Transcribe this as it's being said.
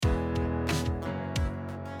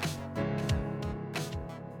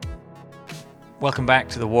Welcome back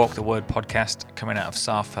to the Walk the Word podcast, coming out of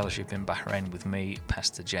Saf Fellowship in Bahrain with me,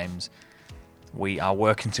 Pastor James. We are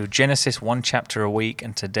working through Genesis one chapter a week,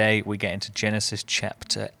 and today we get into Genesis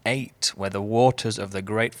chapter 8, where the waters of the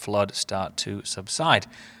great flood start to subside.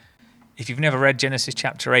 If you've never read Genesis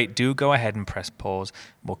chapter 8, do go ahead and press pause.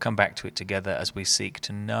 We'll come back to it together as we seek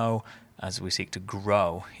to know, as we seek to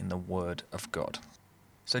grow in the Word of God.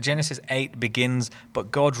 So Genesis 8 begins,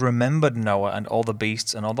 "But God remembered Noah and all the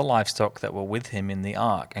beasts and all the livestock that were with him in the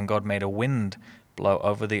ark, and God made a wind blow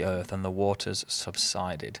over the earth, and the waters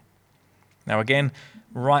subsided." Now again,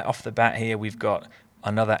 right off the bat here, we've got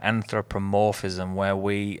another anthropomorphism where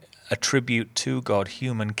we attribute to God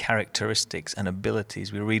human characteristics and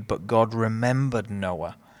abilities. We read, "But God remembered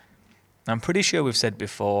Noah." I'm pretty sure we've said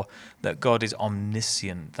before that God is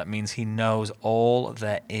omniscient. That means he knows all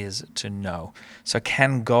there is to know. So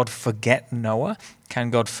can God forget Noah?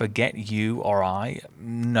 Can God forget you or I?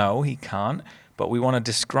 No, he can't. But we want to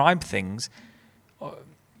describe things.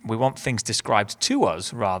 We want things described to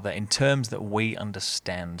us, rather, in terms that we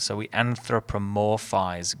understand. So we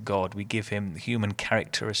anthropomorphize God. We give him human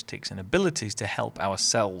characteristics and abilities to help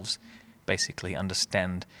ourselves basically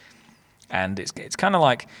understand. And it's kind of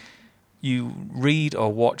like you read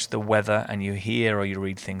or watch the weather and you hear or you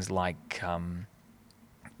read things like,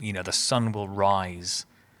 the sun will rise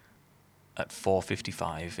at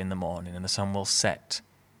 4:55 in the morning and the sun will set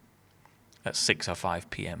at 6 or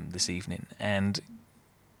 5 p.m. this evening. And,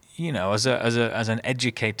 as an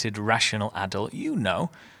educated, rational adult, you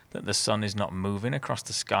know that the sun is not moving across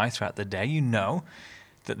the sky throughout the day. You know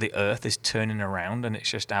that the earth is turning around and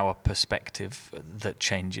it's just our perspective that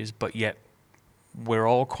changes, but yet we're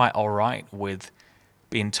all quite all right with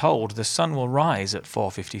being told the sun will rise at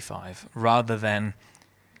 4:55, rather than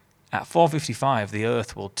at 4:55 the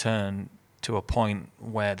earth will turn to a point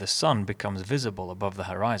where the sun becomes visible above the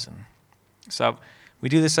horizon. So we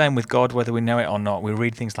do the same with God, whether we know it or not. We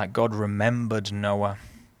read things like God remembered Noah.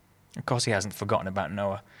 Of course, he hasn't forgotten about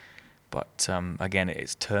Noah, but again,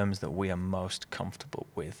 it's terms that we are most comfortable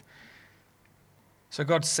with. So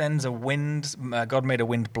God sends a wind. God made a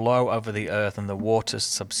wind blow over the earth and the waters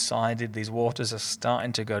subsided. These waters are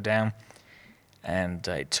starting to go down. And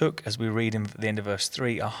it took, as we read in the end of verse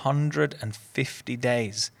 3, 150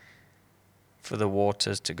 days for the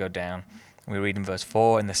waters to go down. We read in verse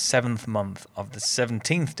 4, "In the 7th month of the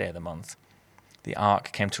 17th day of the month, the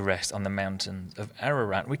ark came to rest on the mountains of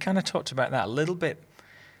Ararat." We kind of talked about that a little bit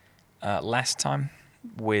last time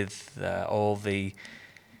with all the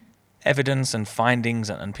evidence and findings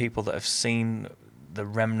and people that have seen the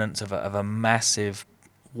remnants of a massive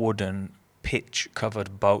wooden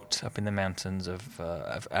pitch-covered boat up in the mountains of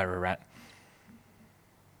Ararat.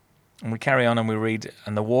 And we carry on and we read,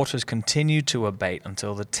 "And the waters continued to abate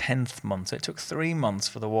until the 10th month." It took 3 months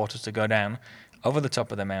for the waters to go down over the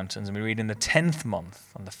top of the mountains. And we read, "In the 10th month,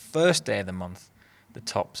 on the first day of the month, the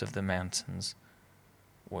tops of the mountains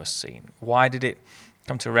were seen." Why did it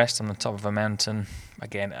come to rest on the top of a mountain?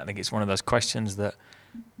 Again, I think it's one of those questions that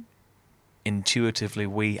intuitively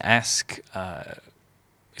we ask.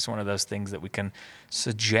 It's one of those things that we can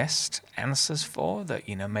suggest answers for, that,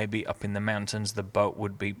 maybe up in the mountains the boat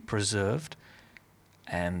would be preserved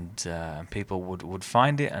and people would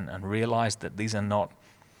find it and realize that these are not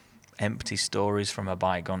empty stories from a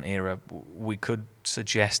bygone era. We could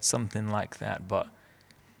suggest something like that, but,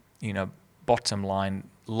 bottom line,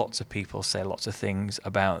 lots of people say lots of things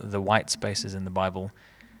about the white spaces in the Bible,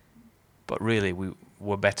 but really we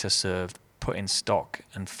were better served putting stock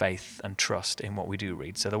and faith and trust in what we do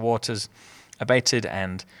read. So the waters abated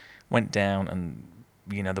and went down, and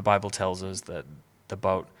the Bible tells us that the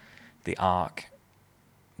boat, the ark,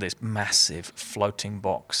 this massive floating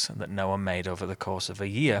box that Noah made over the course of a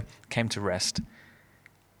year, came to rest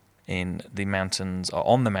in the mountains, or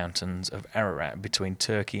on the mountains of Ararat, between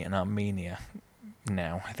Turkey and Armenia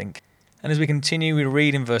now, I think. And as we continue, we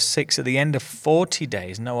read in verse 6, "At the end of 40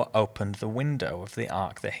 days, Noah opened the window of the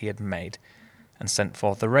ark that he had made and sent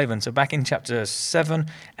forth the raven." So back in chapter 7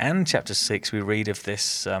 and chapter 6, we read of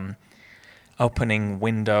this opening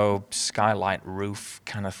window, skylight roof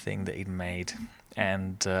kind of thing that he'd made.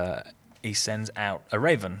 And he sends out a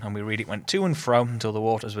raven. And we read it went to and fro until the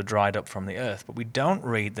waters were dried up from the earth. But we don't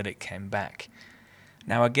read that it came back.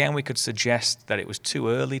 Now, again, we could suggest that it was too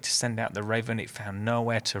early to send out the raven. It found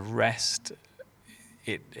nowhere to rest.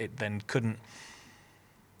 It then couldn't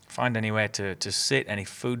find anywhere to sit, any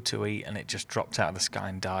food to eat, and it just dropped out of the sky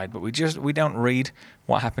and died. But we don't read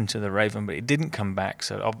what happened to the raven, but it didn't come back.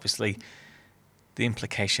 So obviously the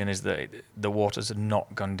implication is that the waters had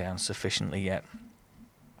not gone down sufficiently yet.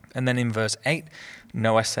 And then in verse 8,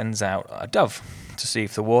 Noah sends out a dove to see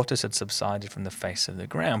if the waters had subsided from the face of the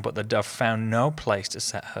ground. But the dove found no place to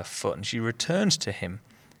set her foot, and she returns to him,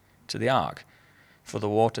 to the ark, for the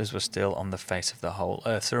waters were still on the face of the whole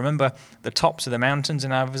earth. So remember, the tops of the mountains are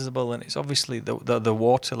now visible, and it's obviously the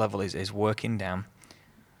water level is working down.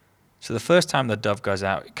 So the first time the dove goes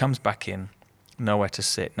out, it comes back in, nowhere to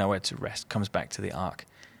sit, nowhere to rest, comes back to the ark.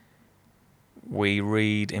 We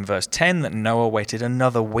read in verse 10 that Noah waited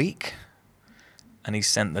another week and he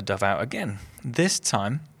sent the dove out again. This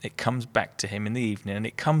time it comes back to him in the evening, and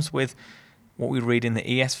it comes with what we read in the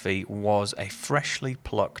ESV was a freshly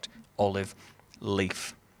plucked olive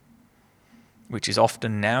leaf, which is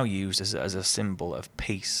often now used as a symbol of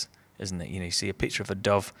peace, isn't it? You see a picture of a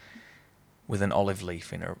dove with an olive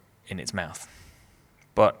leaf in its mouth.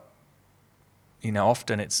 But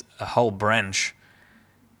often it's a whole branch.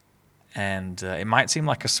 And it might seem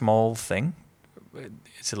like a small thing.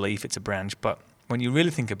 It's a leaf, it's a branch. But when you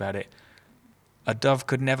really think about it, a dove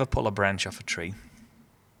could never pull a branch off a tree.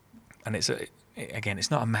 And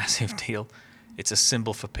it's not a massive deal. It's a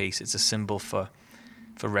symbol for peace. It's a symbol for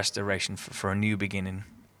restoration, for a new beginning.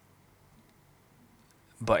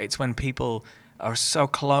 But it's when people are so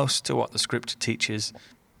close to what the scripture teaches,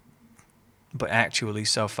 but actually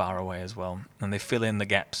so far away as well. And they fill in the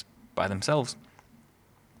gaps by themselves.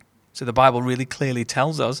 So the Bible really clearly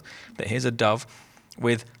tells us that here's a dove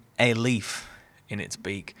with a leaf in its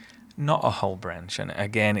beak, not a whole branch. And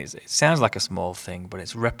again, it sounds like a small thing, but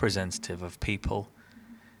it's representative of people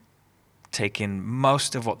taking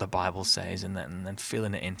most of what the Bible says and then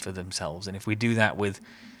filling it in for themselves. And if we do that with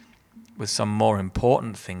some more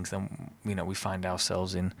important things, then we find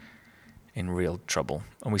ourselves in real trouble.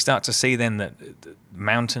 And we start to see then that the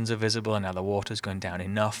mountains are visible and now the water's going down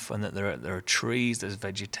enough, and that there are trees, there's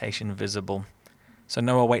vegetation visible. So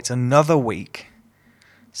Noah waits another week,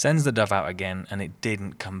 sends the dove out again, and it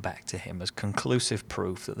didn't come back to him as conclusive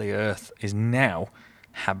proof that the earth is now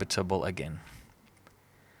habitable again.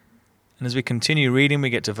 And as we continue reading, we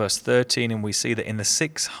get to verse 13, and we see that in the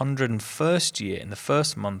 601st year, in the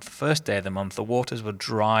first month, first day of the month, the waters were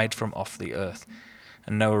dried from off the earth.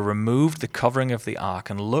 And Noah removed the covering of the ark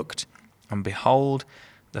and looked, and behold,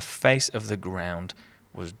 the face of the ground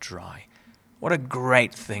was dry. What a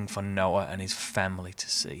great thing for Noah and his family to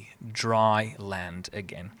see. Dry land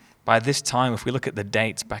again. By this time, if we look at the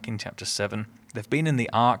dates back in chapter 7, they've been in the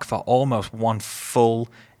ark for almost one full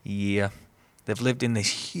year. They've lived in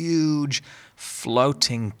this huge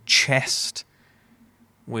floating chest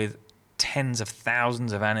with tens of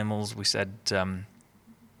thousands of animals. We said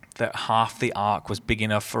that half the ark was big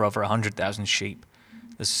enough for over 100,000 sheep.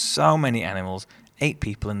 There's so many animals, 8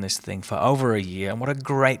 people in this thing for over a year, and what a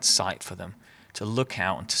great sight for them to look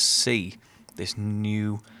out and to see this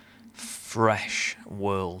new, fresh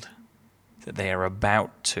world that they are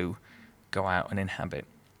about to go out and inhabit.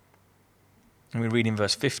 And we read in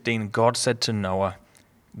verse 15, God said to Noah,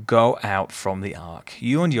 "Go out from the ark,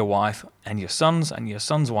 you and your wife and your sons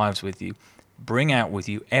wives with you. Bring out with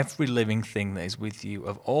you every living thing that is with you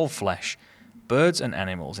of all flesh, birds and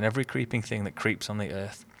animals, and every creeping thing that creeps on the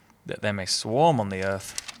earth, that they may swarm on the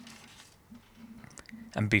earth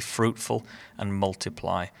and be fruitful and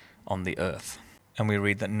multiply on the earth." And we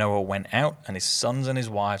read that Noah went out, and his sons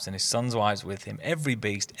wives and his sons' wives with him. Every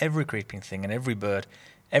beast, every creeping thing, and every bird,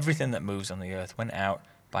 everything that moves on the earth went out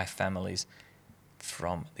by families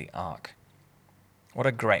from the ark. What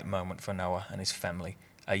a great moment for Noah and his family.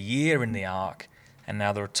 A year in the ark, and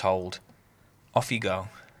now they're told, off you go.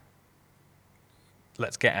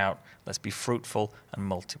 Let's get out. Let's be fruitful and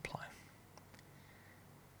multiply.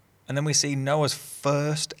 And then we see Noah's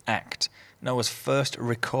first act, Noah's first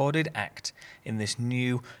recorded act in this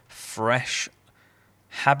new, fresh,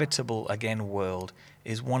 habitable again world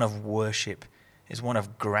is one of worship, is one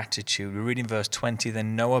of gratitude. We read in verse 20,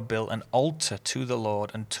 then Noah built an altar to the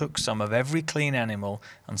Lord and took some of every clean animal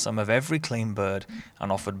and some of every clean bird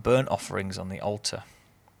and offered burnt offerings on the altar.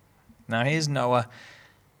 Now here's Noah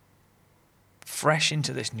fresh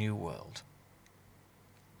into this new world.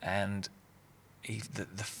 And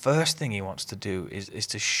the first thing he wants to do is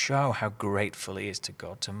to show how grateful he is to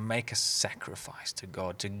God, to make a sacrifice to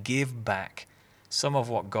God, to give back some of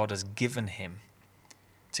what God has given him,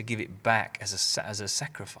 to give it back as a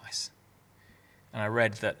sacrifice. And I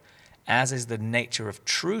read that, as is the nature of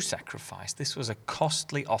true sacrifice, this was a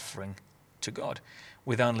costly offering to God.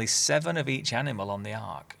 With only 7 of each animal on the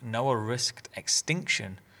ark, Noah risked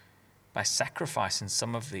extinction by sacrificing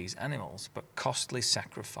some of these animals, but costly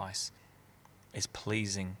sacrifice is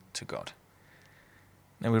pleasing to God.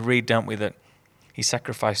 Now we read, don't we, that he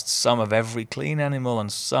sacrificed some of every clean animal and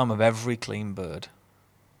some of every clean bird.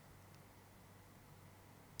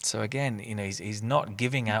 So again, he's not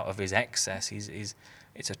giving out of his excess.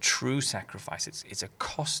 It's a true sacrifice. It's a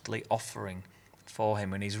costly offering for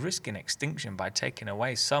him, and he's risking extinction by taking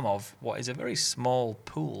away some of what is a very small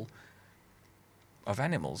pool of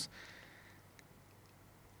animals.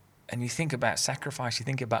 And you think about sacrifice, you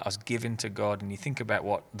think about us giving to God, and you think about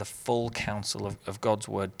what the full counsel of God's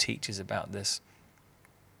word teaches about this.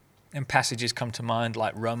 And passages come to mind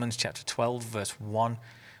like Romans chapter 12, verse 1,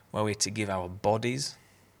 where we're to give our bodies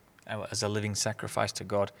as a living sacrifice to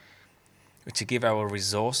God. We're to give our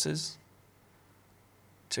resources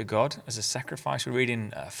to God as a sacrifice. We read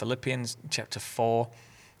in Philippians chapter 4,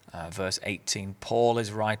 verse 18, Paul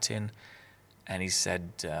is writing, and he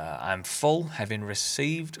said, I'm full, having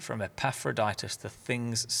received from Epaphroditus the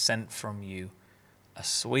things sent from you, a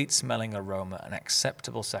sweet-smelling aroma, an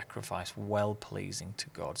acceptable sacrifice, well-pleasing to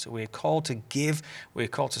God. So we're called to give, we're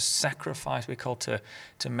called to sacrifice, we're called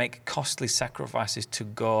to make costly sacrifices to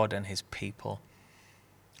God and his people.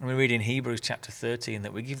 And we read in Hebrews chapter 13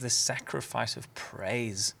 that we give the sacrifice of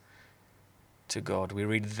praise to God. We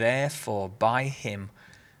read, therefore, by him,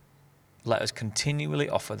 let us continually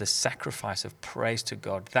offer the sacrifice of praise to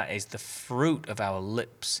God. That is the fruit of our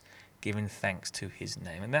lips, giving thanks to his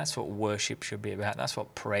name. And that's what worship should be about. That's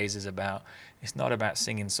what praise is about. It's not about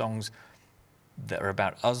singing songs that are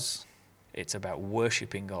about us. It's about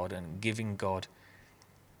worshiping God and giving God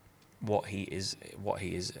what he is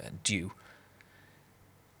due.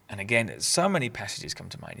 And again, so many passages come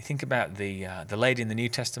to mind. You think about the lady in the New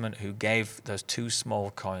Testament who gave those 2 small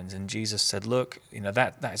coins, and Jesus said, look,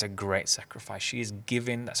 that is a great sacrifice. She is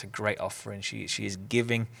giving, that's a great offering. She is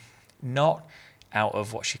giving not out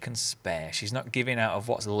of what she can spare. She's not giving out of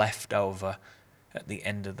what's left over at the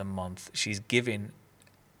end of the month. She's giving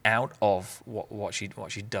out of what she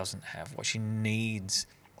doesn't have, what she needs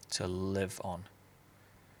to live on.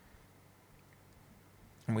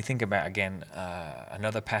 And we think about, again,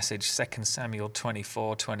 another passage, 2 Samuel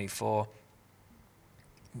 24:24.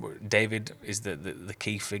 David is the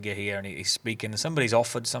key figure here, and he's speaking. Somebody's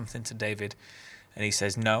offered something to David, and he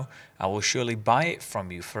says, no, I will surely buy it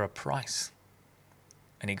from you for a price.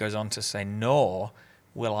 And he goes on to say, nor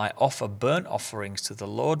will I offer burnt offerings to the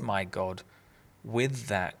Lord my God with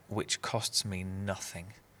that which costs me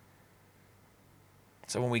nothing.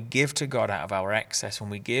 So when we give to God out of our excess,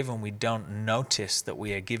 when we give and we don't notice that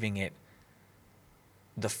we are giving it,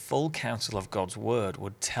 the full counsel of God's word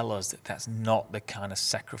would tell us that that's not the kind of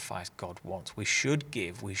sacrifice God wants. We should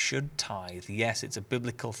give, we should tithe. Yes, it's a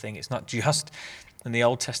biblical thing. It's not just in the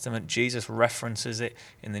Old Testament. Jesus references it.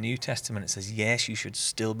 In the New Testament, it says, yes, you should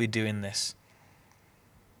still be doing this.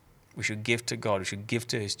 We should give to God. We should give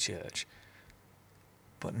to his church,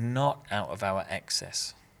 but not out of our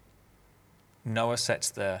excess. Noah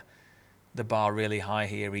sets the bar really high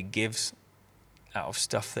here. He gives out of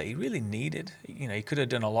stuff that he really needed. He could have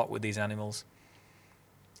done a lot with these animals.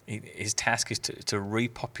 His task is to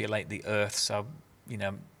repopulate the earth, so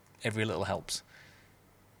every little helps.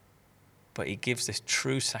 But he gives this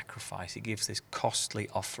true sacrifice. He gives this costly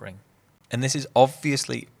offering. And this is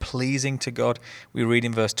obviously pleasing to God. We read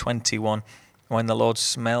in verse 21, when the Lord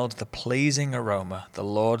smelled the pleasing aroma, the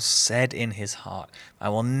Lord said in his heart, I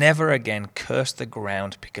will never again curse the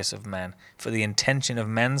ground because of man, for the intention of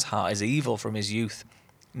man's heart is evil from his youth.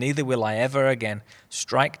 Neither will I ever again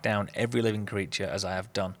strike down every living creature as I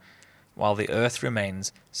have done. While the earth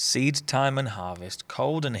remains, seed time and harvest,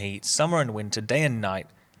 cold and heat, summer and winter, day and night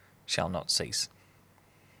shall not cease.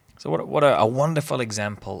 So what a wonderful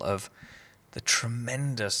example of the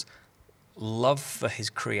tremendous love for his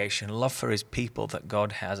creation, love for his people that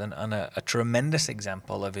God has, and a tremendous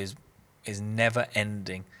example of his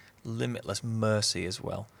never-ending, limitless mercy as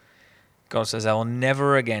well. God says, I will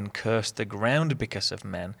never again curse the ground because of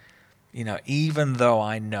men, even though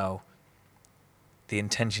I know the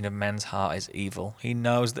intention of man's heart is evil. He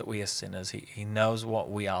knows that we are sinners. He knows what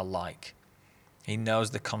we are like. He knows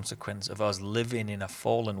the consequence of us living in a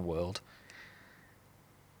fallen world.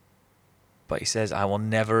 But he says, I will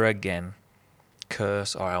never again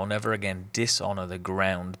curse, or I will never again dishonor the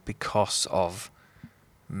ground because of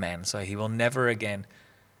men. So he will never again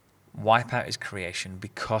wipe out his creation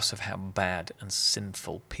because of how bad and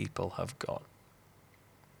sinful people have got.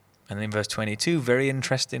 And in verse 22, very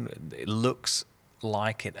interesting, it looks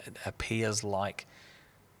like, it appears like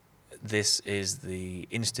this is the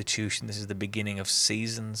institution, this is the beginning of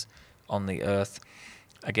seasons on the earth.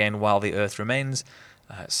 Again, while the earth remains,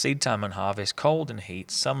 seed time and harvest, cold and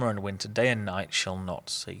heat, summer and winter, day and night shall not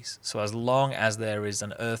cease. So as long as there is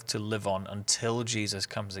an earth to live on until Jesus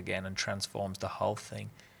comes again and transforms the whole thing,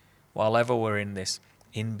 while ever we're in this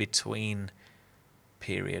in-between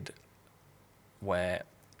period where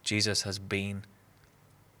Jesus has been,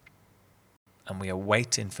 and we are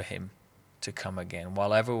waiting for him to come again.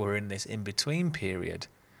 While ever we're in this in-between period,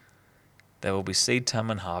 there will be seed time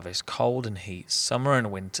and harvest, cold and heat, summer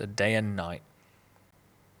and winter, day and night.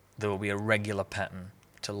 There will be a regular pattern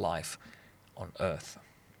to life on earth.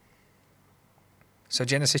 So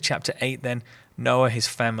Genesis chapter 8 then, Noah, his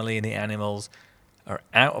family, and the animals are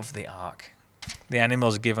out of the ark. The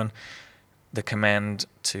animals are given the command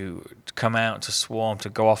to come out, to swarm, to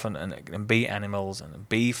go off and be animals and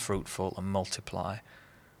be fruitful and multiply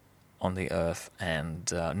on the earth.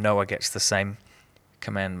 And Noah gets the same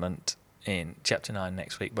commandment in chapter 9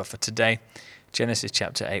 next week. But for today, Genesis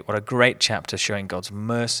chapter 8, what a great chapter showing God's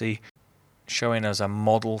mercy, showing us a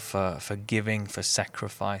model for giving, for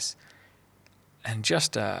sacrifice, and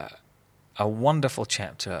just a wonderful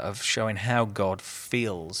chapter of showing how God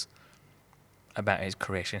feels about his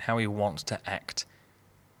creation, how he wants to act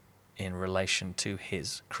in relation to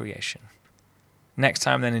his creation. Next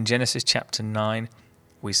time then in Genesis chapter 9,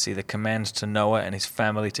 we see the commands to Noah and his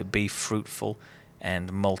family to be fruitful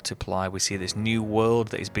and multiply. We see this new world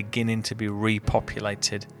that is beginning to be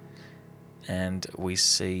repopulated. And we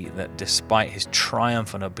see that despite his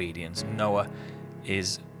triumph and obedience, Noah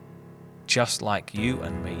is just like you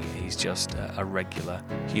and me. He's just a regular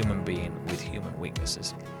human being with human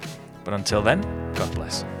weaknesses. But until then, God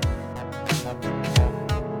bless.